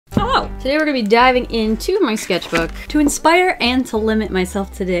So, today we're going to be diving into my sketchbook. To inspire and to limit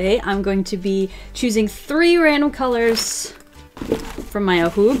myself today, I'm going to be choosing 3 random colors from my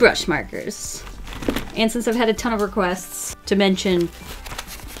Ohuhu brush markers. And since I've had a ton of requests to mention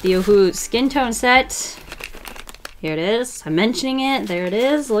the Ohuhu skin tone set, here it is. I'm mentioning it. There it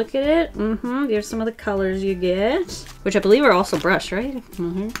is. Look at it. Here's some of the colors you get, which I believe are also brush, right?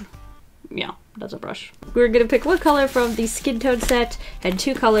 Yeah, that's a brush. We're gonna pick one color from the skin tone set and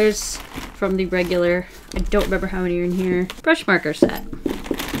 2 colors from the regular, I don't remember how many are in here, brush marker set.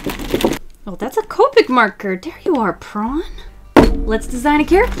 Oh, that's a Copic marker. There you are, Prawn. Let's design a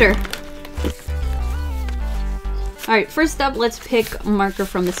character. All right, first up, let's pick a marker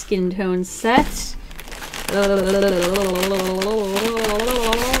from the skin tone set.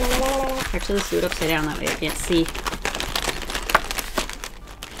 Actually, let's do it upside down, that way I can't see.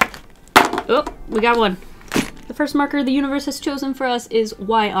 Oh, we got one. The first marker the universe has chosen for us is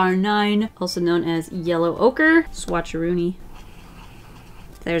YR9, also known as Yellow Ochre. Swatcheroony.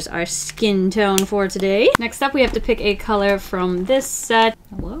 There's our skin tone for today. Next up, we have to pick a color from this set.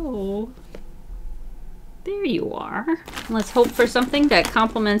 Hello. There you are. Let's hope for something that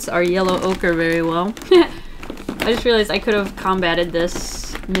complements our yellow ochre very well. I just realized I could have combated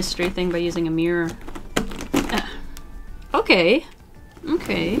this mystery thing by using a mirror. Okay.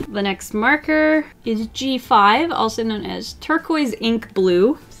 Okay. The next marker is G5, also known as Turquoise Ink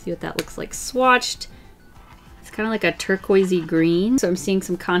Blue. See what that looks like swatched. It's kind of like a turquoisey green, so I'm seeing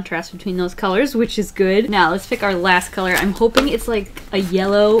some contrast between those colors, which is good. Now let's pick our last color. I'm hoping it's like a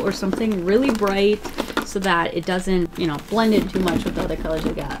yellow or something really bright so that it doesn't, you know, blend in too much with the other colors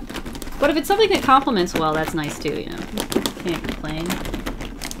we got. But if it's something that complements well, that's nice too, you know. Can't complain.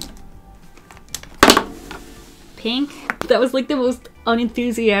 Pink. That was like the most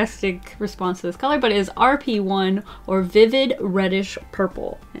unenthusiastic response to this color, but it is RP1 or Vivid Reddish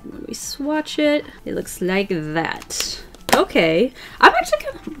Purple. And when we swatch it, it looks like that. Okay. I'm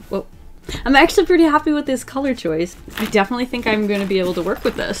actually pretty happy with this color choice. I definitely think I'm going to be able to work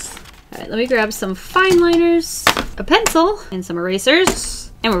with this. All right, let me grab some fine liners, a pencil, and some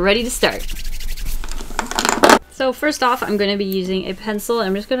erasers, and we're ready to start. So first off, I'm going to be using a pencil.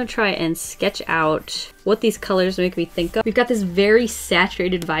 I'm just going to try and sketch out what these colors make me think of. We've got this very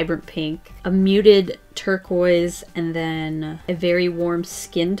saturated, vibrant pink, a muted turquoise, and then a very warm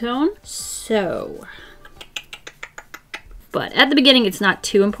skin tone. So, but at the beginning, it's not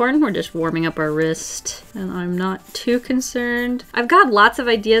too important. We're just warming up our wrist, and I'm not too concerned. I've got lots of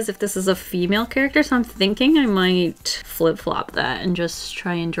ideas if this is a female character, so I'm thinking I might flip-flop that and just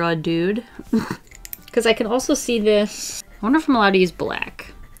try and draw a dude. Because I can also see this. I wonder if I'm allowed to use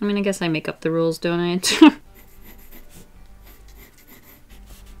black. I mean, I guess I make up the rules, don't I?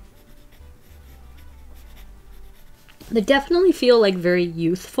 They definitely feel like very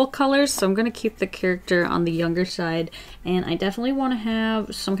youthful colors, so I'm going to keep the character on the younger side. And I definitely want to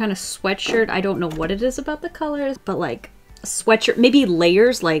have some kind of sweatshirt. I don't know what it is about the colors, but like a sweatshirt, maybe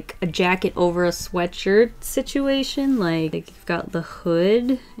layers, like a jacket over a sweatshirt situation. Like you've got the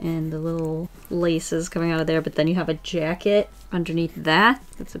hood and the little laces coming out of there, but then you have a jacket underneath that.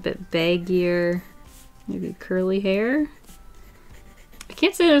 That's a bit baggier, maybe curly hair. I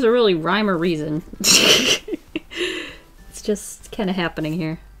can't say there's a really rhyme or reason. It's just kind of happening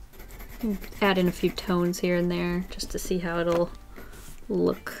here. Add in a few tones here and there just to see how it'll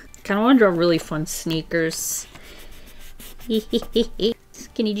look. Kind of want to draw really fun sneakers.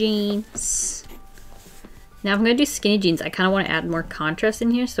 Skinny jeans. Now if I'm going to do skinny jeans, I kind of want to add more contrast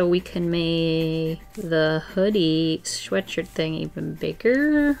in here so we can make the hoodie sweatshirt thing even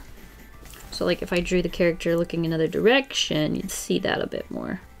bigger. So like if I drew the character looking another direction, you'd see that a bit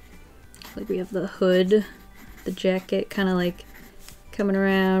more. Like we have the hood, the jacket kind of like coming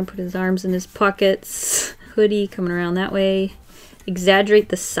around, put his arms in his pockets, hoodie coming around that way. Exaggerate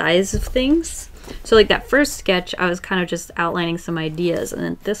the size of things. So like that first sketch, I was kind of just outlining some ideas, and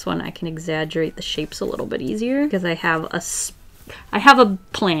then this one I can exaggerate the shapes a little bit easier because I have a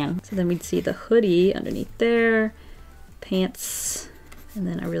plan. So then we'd see the hoodie underneath there, pants, and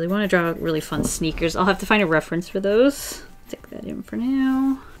then I really want to draw really fun sneakers. I'll have to find a reference for those. Stick that in for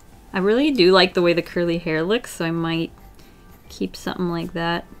now. I really do like the way the curly hair looks, so I might keep something like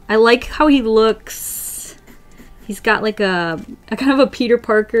that. I like how he looks. He's got like a kind of a Peter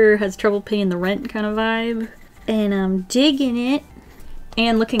Parker has trouble paying the rent kind of vibe. And I'm digging it.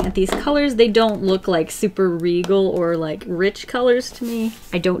 And looking at these colors, they don't look like super regal or like rich colors to me.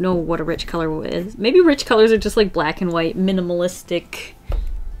 I don't know what a rich color is. Maybe rich colors are just like black and white, minimalistic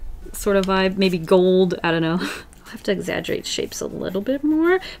sort of vibe. Maybe gold, I don't know. I'll have to exaggerate shapes a little bit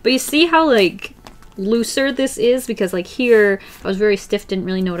more. But you see how like looser this is, because like here I was very stiff, didn't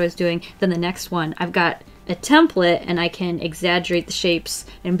really know what I was doing. Then the next one I've got a template and I can exaggerate the shapes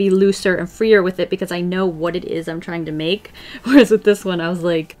and be looser and freer with it because I know what it is I'm trying to make. Whereas with this one I was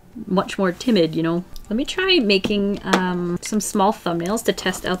like much more timid, you know. Let me try making some small thumbnails to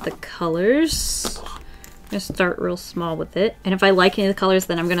test out the colors. I'm gonna start real small with it, and if I like any of the colors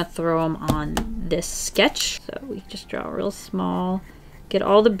then I'm gonna throw them on this sketch. So we just draw real small, get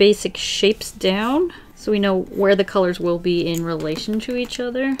all the basic shapes down so we know where the colors will be in relation to each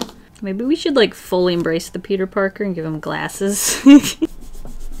other. Maybe we should like fully embrace the Peter Parker and give him glasses.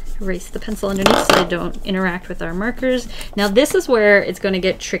 Erase the pencil underneath so they don't interact with our markers. Now this is where it's going to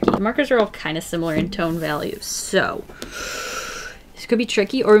get tricky. The markers are all kind of similar in tone value, so this could be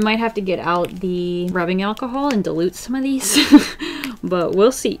tricky, or we might have to get out the rubbing alcohol and dilute some of these. But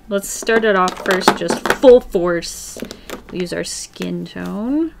we'll see. Let's start it off first, just full force. We'll use our skin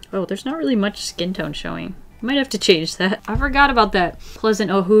tone. Oh, there's not really much skin tone showing. Might have to change that. I forgot about that pleasant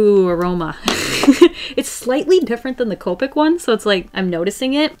Ohuhu aroma. It's slightly different than the Copic one, so it's like I'm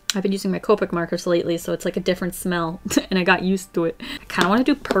noticing it. I've been using my Copic markers lately, so it's like a different smell, and I got used to it. I kind of want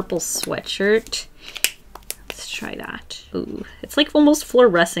to do purple sweatshirt. Let's try that. Ooh, it's like almost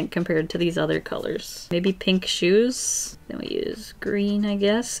fluorescent compared to these other colors. Maybe pink shoes. Then we use green, I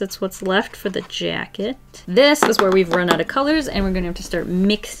guess. That's what's left for the jacket. This is where we've run out of colors, and we're gonna have to start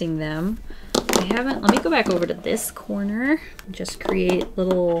mixing them. Let me go back over to this corner, just create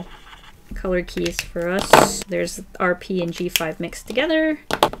little color keys for us. There's RP and G5 mixed together.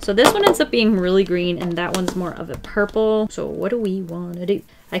 So this one ends up being really green and that one's more of a purple. So what do we want to do?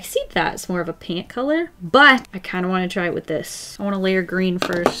 I see that's more of a paint color, but I kind of want to try it with this. I want to layer green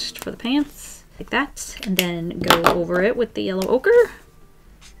first for the pants, like that, and then go over it with the yellow ochre.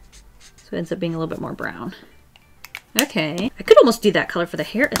 So it ends up being a little bit more brown. Okay, I could almost do that color for the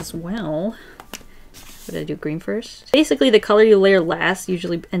hair as well. What did I do, green first? Basically, the color you layer last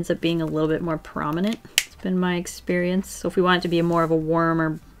usually ends up being a little bit more prominent. It's been my experience. So if we want it to be more of a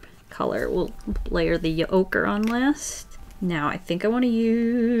warmer color, we'll layer the ochre on last. Now I think I want to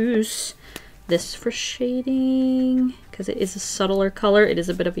use this for shading because it is a subtler color. It is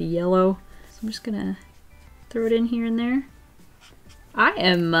a bit of a yellow. So I'm just gonna throw it in here and there. I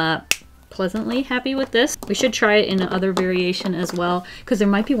am pleasantly happy with this. We should try it in another variation as well because there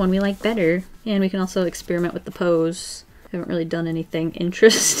might be one we like better, and we can also experiment with the pose. I haven't really done anything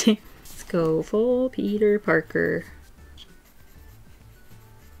interesting. Let's go full Peter Parker.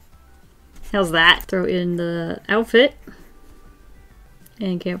 How's that? Throw in the outfit,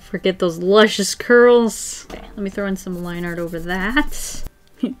 and can't forget those luscious curls. Okay, let me throw in some line art over that.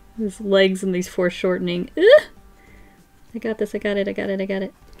 These legs and these foreshortening. Ugh! I got this, I got it, I got it, I got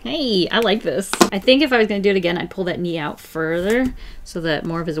it. Hey, I like this. I think if I was gonna do it again, I'd pull that knee out further so that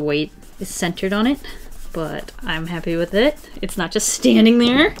more of his weight is centered on it, but I'm happy with it. It's not just standing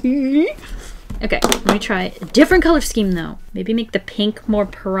there. Okay, let me try a different color scheme though. Maybe make the pink more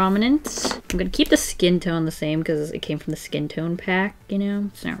prominent. I'm gonna keep the skin tone the same because it came from the skin tone pack, you know?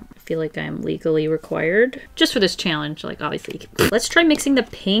 So I feel like I'm legally required. Just for this challenge, like obviously. Let's try mixing the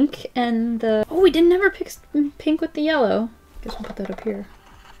pink and the... Oh, we didn't ever pick pink with the yellow. Guess we'll put that up here.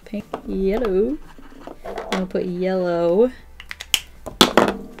 Pink, yellow. I'll put yellow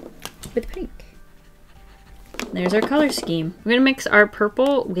with pink. There's our color scheme. We're gonna mix our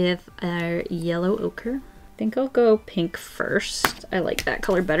purple with our yellow ochre. I think I'll go pink first. I like that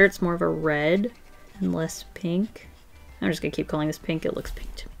color better. It's more of a red and less pink. I'm just gonna keep calling this pink. It looks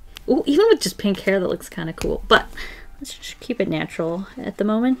pink to me. Ooh, even with just pink hair, that looks kind of cool. But let's just keep it natural at the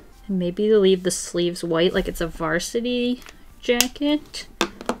moment. And maybe leave the sleeves white like it's a varsity jacket.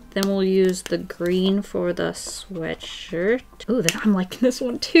 Then we'll use the green for the sweatshirt. Ooh, I'm liking this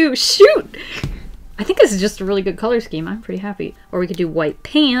one too. Shoot! I think this is just a really good color scheme. I'm pretty happy. Or we could do white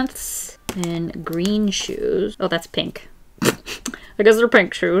pants and green shoes. Oh, that's pink. I guess they're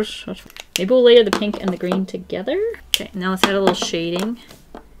pink shoes. Maybe we'll layer the pink and the green together. Okay, now let's add a little shading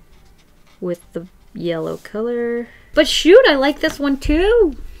with the yellow color. But shoot, I like this one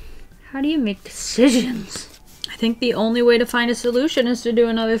too. How do you make decisions? I think the only way to find a solution is to do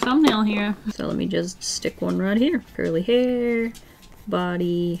another thumbnail here. So let me just stick one right here. Curly hair,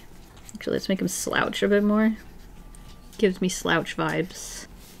 body. Actually, let's make him slouch a bit more. Gives me slouch vibes.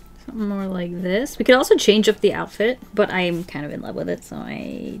 Something more like this. We could also change up the outfit, but I'm kind of in love with it, so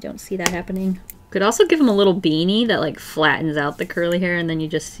I don't see that happening. Could also give him a little beanie that like flattens out the curly hair, and then you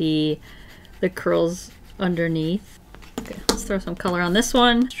just see the curls underneath. Okay, let's throw some color on this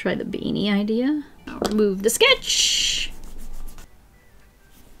one. Let's try the beanie idea. I'll remove the sketch.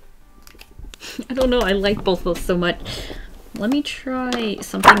 I don't know, I like both of those so much. Let me try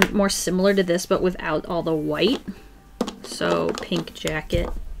something more similar to this, but without all the white. So pink jacket,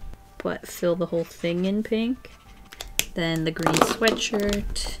 but fill the whole thing in pink. Then the green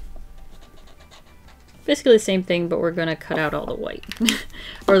sweatshirt. Basically the same thing, but we're gonna cut out all the white.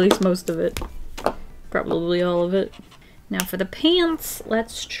 Or at least most of it. Probably all of it. Now for the pants,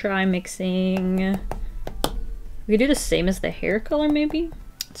 let's try mixing... We could do the same as the hair color maybe?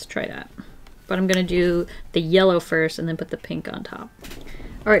 Let's try that. But I'm gonna do the yellow first and then put the pink on top.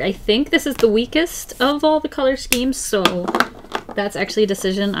 Alright, I think this is the weakest of all the color schemes, so that's actually a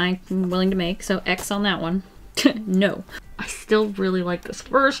decision I'm willing to make. So X on that one. No. I still really like this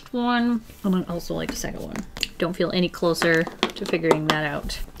first one, and I also like the second one. Don't feel any closer to figuring that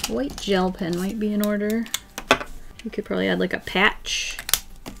out. White gel pen might be in order. We could probably add like a patch.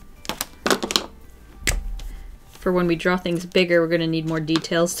 For when we draw things bigger, we're gonna need more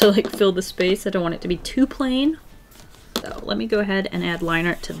details to like fill the space. I don't want it to be too plain. So let me go ahead and add line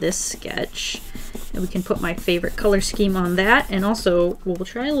art to this sketch. And we can put my favorite color scheme on that. And also, we'll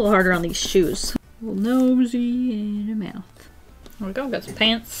try a little harder on these shoes. A little nosy and a mouth. There we go, got some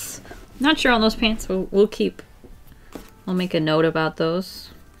pants. Not sure on those pants, we'll keep. I'll make a note about those.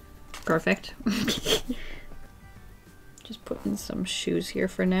 Perfect. Just put in some shoes here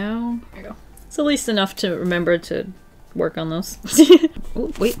for now. There you go. It's at least enough to remember to work on those.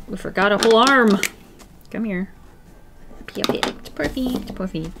 Oh, wait, we forgot a whole arm. Come here. Perfect, perfect,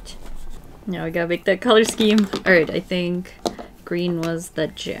 perfect. Now we gotta make that color scheme. Alright, I think green was the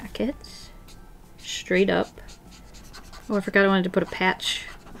jacket. Straight up. Oh, I forgot I wanted to put a patch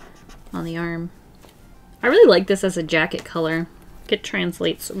on the arm. I really like this as a jacket color. It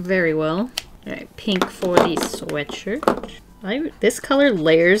translates very well. Alright, pink for the sweatshirt. This color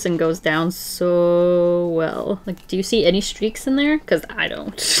layers and goes down so well. Like, do you see any streaks in there? Because I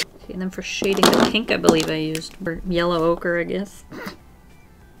don't. Okay, and then for shading the pink, I believe I used yellow ochre, I guess.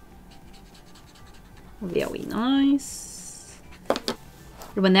 Very nice.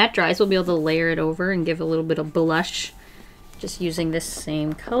 When that dries, we'll be able to layer it over and give a little bit of blush. Just using this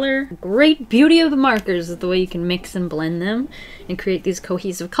same color. Great beauty of the markers is the way you can mix and blend them and create these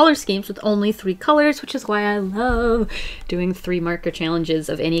cohesive color schemes with only 3 colors, which is why I love doing 3 marker challenges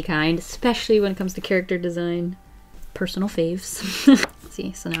of any kind, especially when it comes to character design. Personal faves.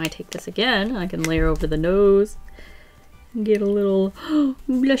 See, so now I take this again, I can layer over the nose and get a little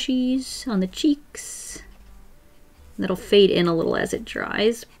blushies on the cheeks. That'll fade in a little as it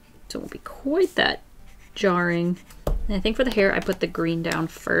dries, so it won't be quite that jarring. And I think for the hair, I put the green down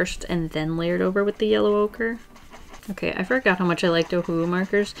first and then layered over with the yellow ochre. Okay, I forgot how much I liked Ohuhu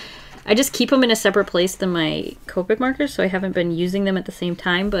markers. I just keep them in a separate place than my Copic markers, so I haven't been using them at the same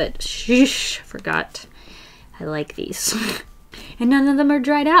time, but sheesh, forgot. I like these. And none of them are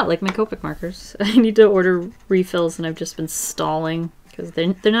dried out like my Copic markers. I need to order refills and I've just been stalling because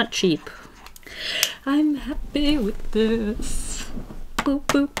they're not cheap. I'm happy with this. Boop,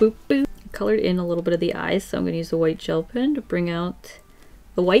 boop, boop, boop. Colored in a little bit of the eyes, so I'm going to use the white gel pen to bring out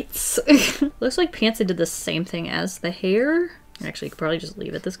the whites. Looks like pants did the same thing as the hair. Actually, you could probably just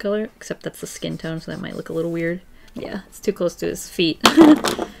leave it this color, except that's the skin tone, so that might look a little weird. Yeah, it's too close to his feet.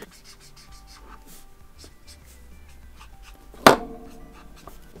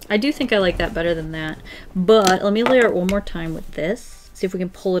 I do think I like that better than that, but let me layer it one more time with this. See if we can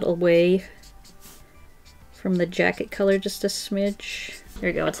pull it away from the jacket color just a smidge. There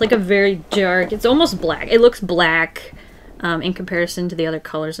you go. It's like a very dark, it's almost black. It looks black in comparison to the other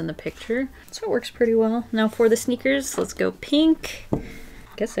colors in the picture. So it works pretty well. Now for the sneakers, let's go pink. I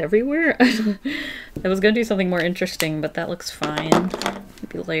guess everywhere. I was gonna do something more interesting, but that looks fine.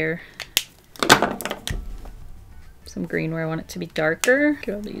 Maybe layer some green where I want it to be darker.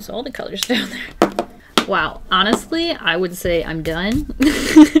 Be able to use all the colors down there. Wow, honestly, I would say I'm done.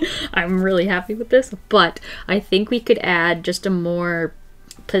 I'm really happy with this, but I think we could add just a more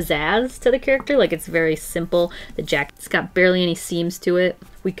pizzazz to the character. Like, it's very simple. The jacket's got barely any seams to it.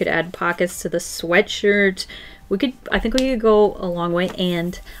 We could add pockets to the sweatshirt. I think we could go a long way,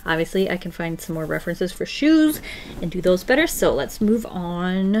 and obviously I can find some more references for shoes and do those better. So let's move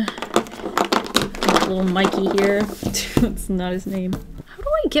on. Little Mikey here. That's not his name. How do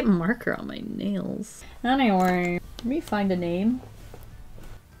I get marker on my nails? Anyway, let me find a name.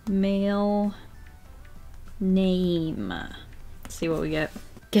 Male name. Let's see what we get.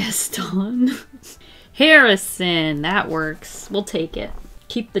 Gaston. Harrison. That works. We'll take it.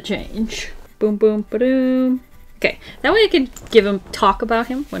 Keep the change. Boom, boom, ba-doom. Okay, that way I can talk about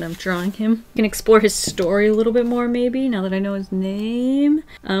him when I'm drawing him. I can explore his story a little bit more maybe, now that I know his name.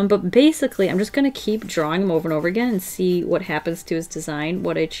 But basically, I'm just gonna keep drawing him over and over again and see what happens to his design,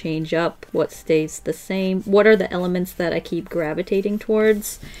 what I change up, what stays the same, what are the elements that I keep gravitating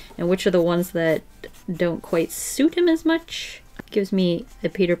towards, and which are the ones that don't quite suit him as much. Gives me a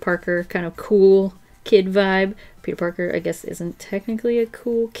Peter Parker kind of cool kid vibe. Peter Parker, I guess, isn't technically a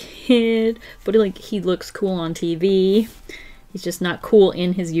cool kid, but like he looks cool on TV. He's just not cool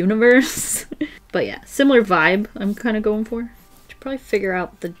in his universe. But yeah, similar vibe I'm kind of going for. Should probably figure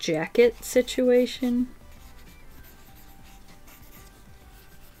out the jacket situation.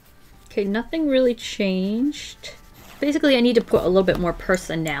 Okay, nothing really changed. Basically, I need to put a little bit more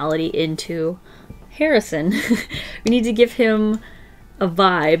personality into Harrison. We need to give him a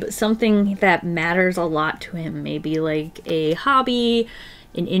vibe, something that matters a lot to him. Maybe like a hobby,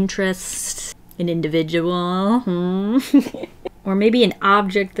 an interest, an individual, or maybe an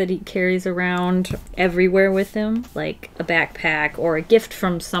object that he carries around everywhere with him, like a backpack or a gift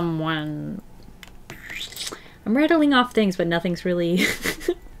from someone. I'm rattling off things, but nothing's really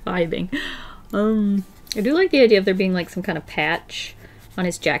vibing. I do like the idea of there being like some kind of patch on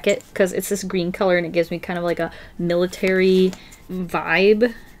his jacket, because it's this green color and it gives me kind of like a military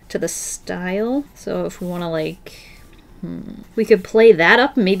vibe to the style. So if we want to like, we could play that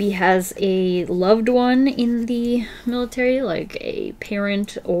up. Maybe he has a loved one in the military, like a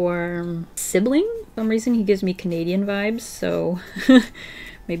parent or sibling. For some reason he gives me Canadian vibes, so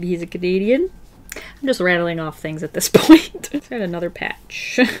maybe he's a Canadian. I'm just rattling off things at this point. Let's add another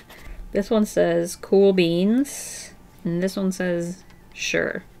patch. This one says cool beans, and this one says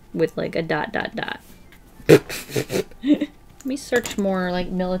sure, with like a ... Let me search more like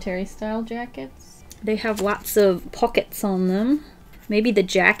military style jackets. They have lots of pockets on them. Maybe the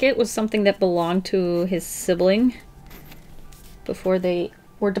jacket was something that belonged to his sibling before they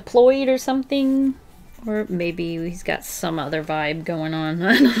were deployed or something. Or maybe he's got some other vibe going on.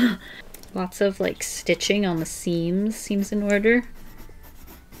 I don't know. Lots of like stitching on the seams seems in order.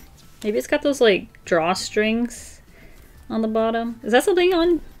 Maybe it's got those like drawstrings on the bottom. Is that something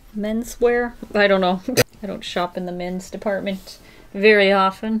on menswear? I don't know. I don't shop in the men's department very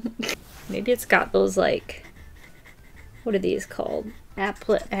often. Maybe it's got those like, what are these called? What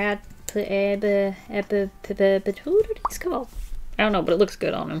are these called? I don't know, but it looks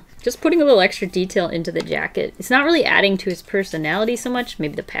good on him. Just putting a little extra detail into the jacket. It's not really adding to his personality so much.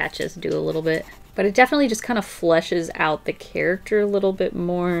 Maybe the patches do a little bit. But it definitely just kind of fleshes out the character a little bit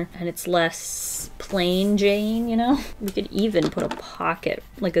more. And it's less plain Jane, you know? We could even put a pocket,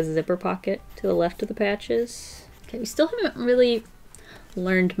 like a zipper pocket, to the left of the patches. Okay, we still haven't really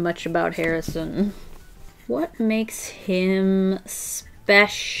learned much about Harrison. What makes him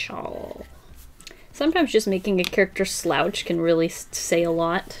special? Sometimes just making a character slouch can really say a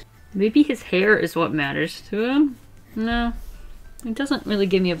lot. Maybe his hair is what matters to him? No. It doesn't really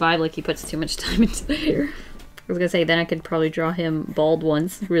give me a vibe like he puts too much time into the hair. I was gonna say, then I could probably draw him bald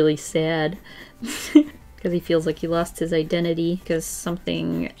once. Really sad. Because he feels like he lost his identity. Because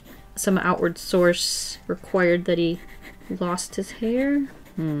some outward source required that he lost his hair.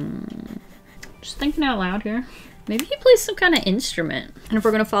 Just thinking out loud here. Maybe he plays some kind of instrument. And if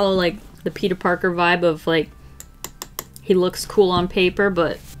we're gonna follow like the Peter Parker vibe of like, he looks cool on paper,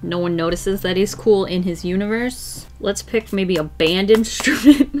 but no one notices that he's cool in his universe. Let's pick maybe a band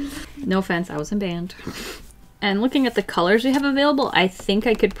instrument. No offense, I was in band. And looking at the colors we have available, I think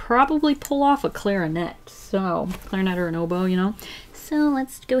I could probably pull off a clarinet. So, clarinet or an oboe, you know? So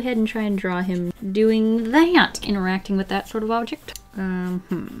let's go ahead and try and draw him doing that, interacting with that sort of object.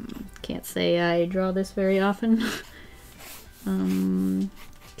 Can't say I draw this very often.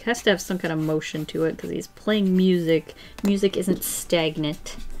 It has to have some kind of motion to it because he's playing music. Music isn't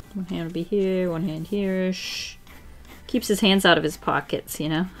stagnant. One hand will be here, one hand here. Shh. Keeps his hands out of his pockets, you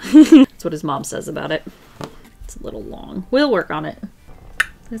know? That's what his mom says about it. It's a little long. We'll work on it.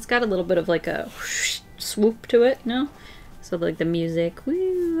 It's got a little bit of like a whoosh, swoop to it, you know? So like the music.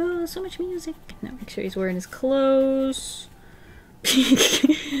 Woo, oh, so much music. Now make sure he's wearing his clothes.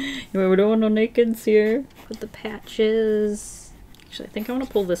 We don't want no nakeds here. Put the patches. Actually, I think I want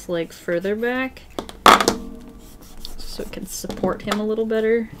to pull this leg further back so it can support him a little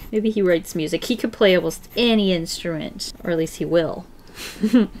better. Maybe he writes music. He could play almost any instrument, or at least he will.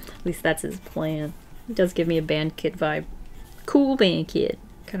 At least that's his plan. He does give me a band kid vibe. Cool band kid.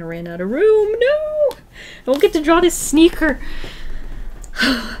 Kind of ran out of room. No! I won't get to draw this sneaker.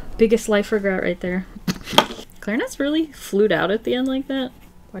 Biggest life regret right there. Clarinet's really flued out at the end like that.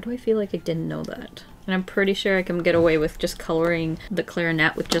 Why do I feel like I didn't know that? And I'm pretty sure I can get away with just coloring the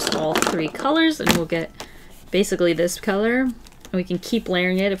clarinet with just all three colors and we'll get basically this color. And we can keep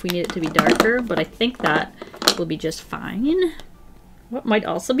layering it if we need it to be darker, but I think that will be just fine. What might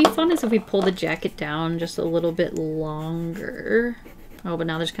also be fun is if we pull the jacket down just a little bit longer. Oh, but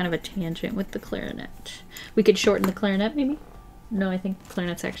now there's kind of a tangent with the clarinet. We could shorten the clarinet, maybe? No, I think the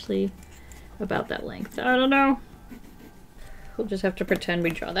clarinet's actually about that length. I don't know. We'll just have to pretend we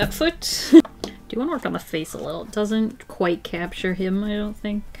draw that foot. Do you want to work on the face a little? It doesn't quite capture him, I don't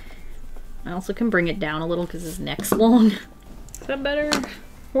think. I also can bring it down a little because his neck's long. Is that better?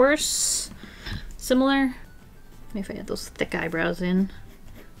 Worse? Similar? Maybe if I add those thick eyebrows in.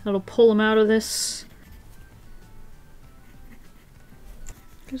 That'll pull him out of this.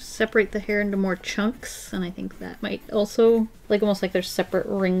 Just separate the hair into more chunks, and I think that might also, like almost like there's separate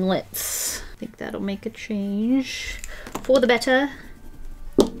ringlets. I think that'll make a change for the better.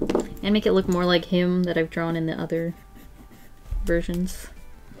 And make it look more like him that I've drawn in the other versions.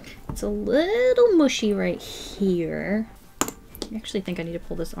 It's a little mushy right here. I actually think I need to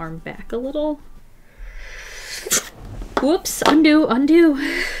pull this arm back a little. Whoops, undo, undo.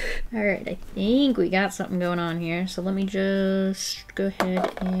 All right, I think we got something going on here. So let me just go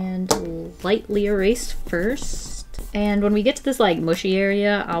ahead and lightly erase first. And when we get to this like mushy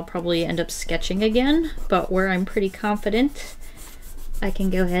area, I'll probably end up sketching again, but where I'm pretty confident, I can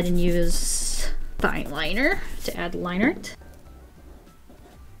go ahead and use fine liner to add line art.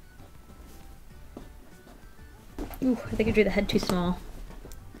 Ooh, I think I drew the head too small.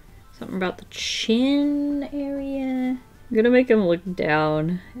 Something about the chin area. I'm gonna make him look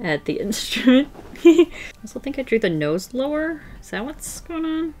down at the instrument. I also think I drew the nose lower. Is that what's going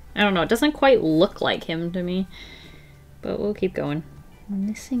on? I don't know. It doesn't quite look like him to me. But we'll keep going. I'm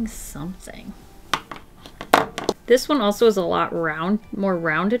missing something. This one also is a lot more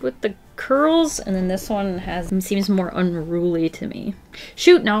rounded with the curls. And then this one seems more unruly to me.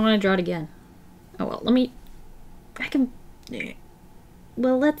 Shoot! Now I want to draw it again. Oh well, let me...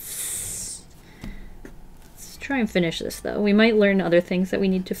 Well, let's try and finish this though. We might learn other things that we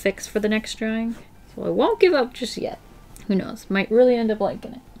need to fix for the next drawing. So I won't give up just yet. Who knows? Might really end up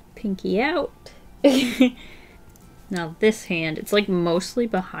liking it. Pinky out. Now this hand, it's like mostly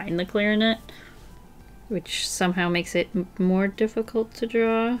behind the clarinet, which somehow makes it more difficult to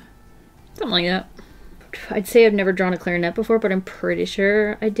draw. Something like that. I'd say I've never drawn a clarinet before, but I'm pretty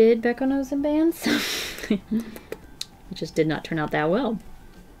sure I did back when I was in band. So it just did not turn out that well.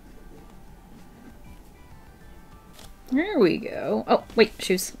 There we go. Oh, wait,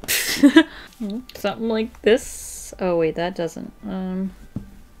 shoes. Something like this. Oh, wait, that doesn't.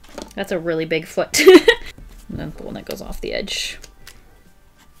 That's a really big foot. And then the one that goes off the edge.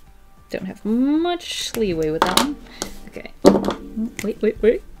 Don't have much leeway with that one. Okay.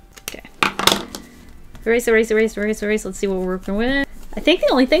 Wait. Okay. Erase, erase, erase, erase, erase. Let's see what we're working with. I think the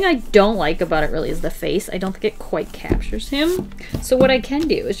only thing I don't like about it really is the face. I don't think it quite captures him. So what I can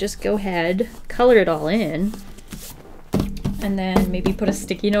do is just go ahead, color it all in, and then maybe put a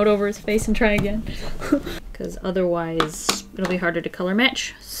sticky note over his face and try again. Because otherwise it'll be harder to color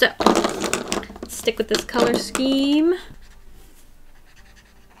match. So let's stick with this color scheme.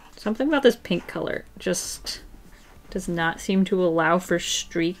 Something about this pink color just does not seem to allow for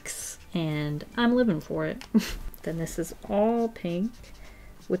streaks, and I'm living for it. Then this is all pink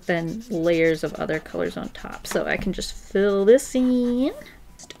with then layers of other colors on top. So I can just fill this in.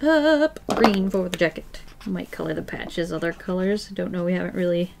 Up green for the jacket. I might color the patches other colors. I don't know, we haven't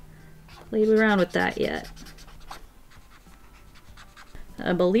really played around with that yet.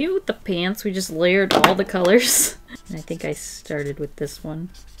 I believe with the pants we just layered all the colors. And I think I started with this one.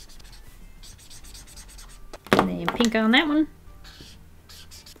 And then pink on that one.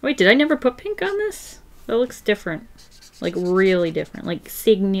 Wait, did I never put pink on this? That looks different. Like really different. Like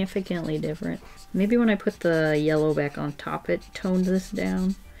significantly different. Maybe when I put the yellow back on top it toned this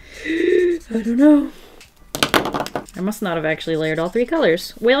down. I don't know. I must not have actually layered all three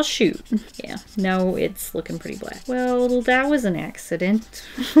colors. Well, shoot. Yeah, no, it's looking pretty black. Well, that was an accident.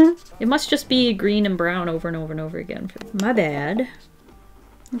 It must just be green and brown over and over and over again. My bad.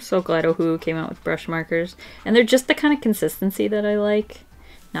 I'm so glad Ohuhu came out with brush markers. And they're just the kind of consistency that I like.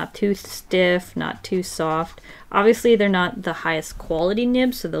 Not too stiff, not too soft. Obviously, they're not the highest quality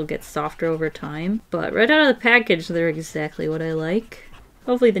nibs, so they'll get softer over time. But right out of the package, they're exactly what I like.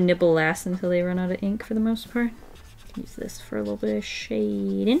 Hopefully the nib will last until they run out of ink for the most part. Use this for a little bit of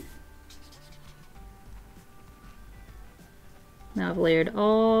shading. Now I've layered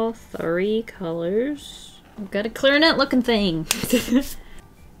all three colors. I've got a clarinet looking thing.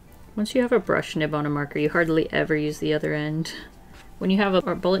 Once you have a brush nib on a marker, you hardly ever use the other end. When you have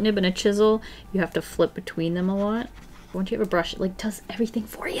a bullet nib and a chisel, you have to flip between them a lot. Once you have a brush, it like does everything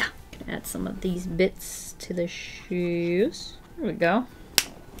for you. Add some of these bits to the shoes. There we go.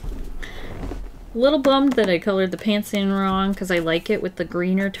 A little bummed that I colored the pants in wrong because I like it with the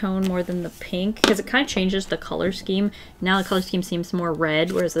greener tone more than the pink because it kind of changes the color scheme. Now the color scheme seems more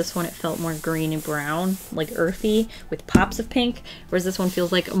red, whereas this one it felt more green and brown, like earthy with pops of pink, whereas this one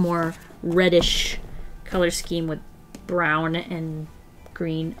feels like a more reddish color scheme with brown and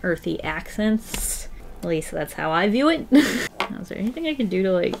green earthy accents. At least that's how I view it. Now, is there anything I can do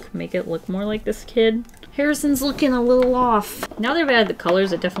to like make it look more like this kid? Harrison's looking a little off. Now that I've added the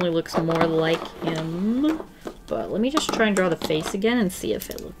colors, it definitely looks more like him. But let me just try and draw the face again and see if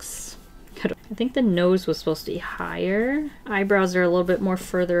it looks... I think the nose was supposed to be higher. Eyebrows are a little bit more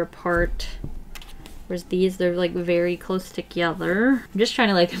further apart. Whereas these, they're like very close together. I'm just trying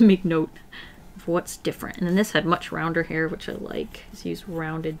to like make note of what's different. And then this had much rounder hair, which I like. Just use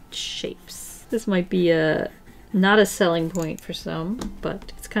rounded shapes. This might be not a selling point for some,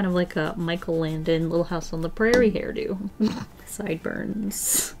 but it's kind of like a Michael Landon Little House on the Prairie hairdo.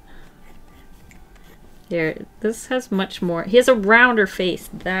 Sideburns. Here, this has much more. He has a rounder face.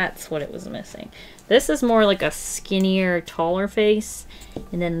 That's what it was missing. This is more like a skinnier, taller face.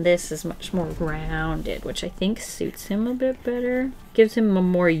 And then this is much more rounded, which I think suits him a bit better. Gives him a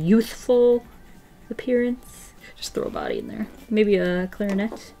more youthful appearance. Just throw a body in there. Maybe a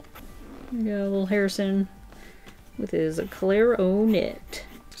clarinet. There we go, little Harrison with his clarinet.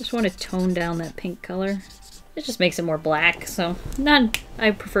 Just want to tone down that pink color. It just makes it more black, so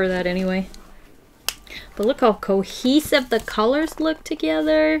I prefer that anyway. But look how cohesive the colors look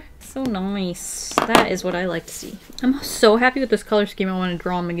together. So nice. That is what I like to see. I'm so happy with this color scheme. I want to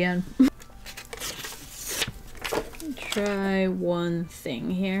draw them again. Try one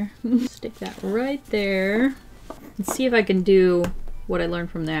thing here. Stick that right there. And see if I can do what I learned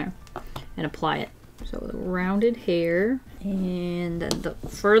from there and apply it. So the rounded hair and then the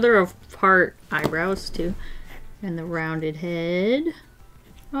further apart eyebrows too. And the rounded head.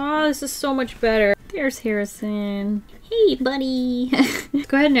 Oh, this is so much better. There's Harrison. Hey, buddy.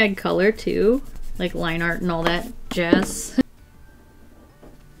 Go ahead and add color too, like line art and all that jazz.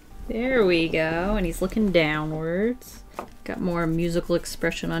 There we go. And he's looking downwards. Got more musical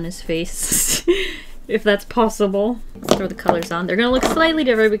expression on his face, if that's possible. Let's throw the colors on. They're gonna look slightly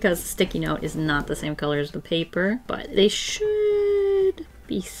different because the sticky note is not the same color as the paper, but they should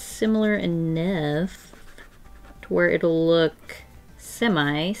be similar enough to where it'll look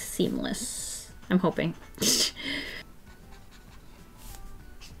semi-seamless. I'm hoping.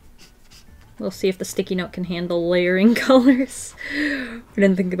 We'll see if the sticky note can handle layering colors. I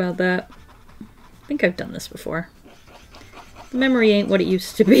didn't think about that. I think I've done this before. The memory ain't what it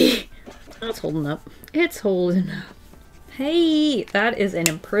used to be. It's holding up. It's holding up. Hey, that is an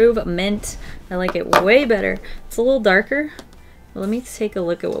improvement. I like it way better. It's a little darker. Well, let me take a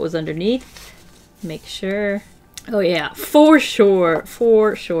look at what was underneath. Make sure. Oh yeah, for sure,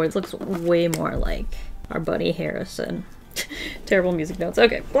 for sure. This looks way more like our buddy Harrison. Terrible music notes.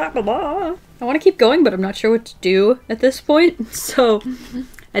 Okay, blah, blah, blah. I want to keep going, but I'm not sure what to do at this point. So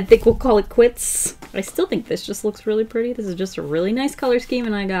I think we'll call it quits. I still think this just looks really pretty. This is just a really nice color scheme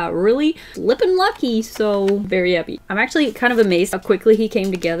and I got really flippin' lucky, so very happy. I'm actually kind of amazed how quickly he came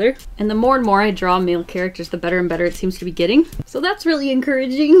together. And the more and more I draw male characters, the better and better it seems to be getting. So that's really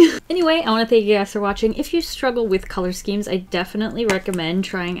encouraging. Anyway, I want to thank you guys for watching. If you struggle with color schemes, I definitely recommend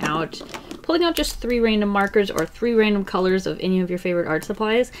trying out pulling out just 3 random markers or 3 random colors of any of your favorite art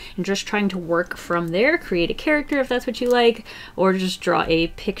supplies and just trying to work from there. Create a character if that's what you like, or just draw a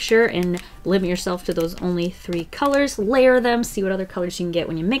picture and limit yourself to those only 3 colors. Layer them, see what other colors you can get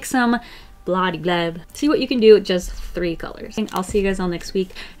when you mix them. Blah blah. See what you can do with just 3 colors. I'll see you guys all next week,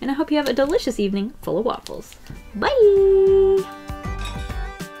 and I hope you have a delicious evening full of waffles. Bye!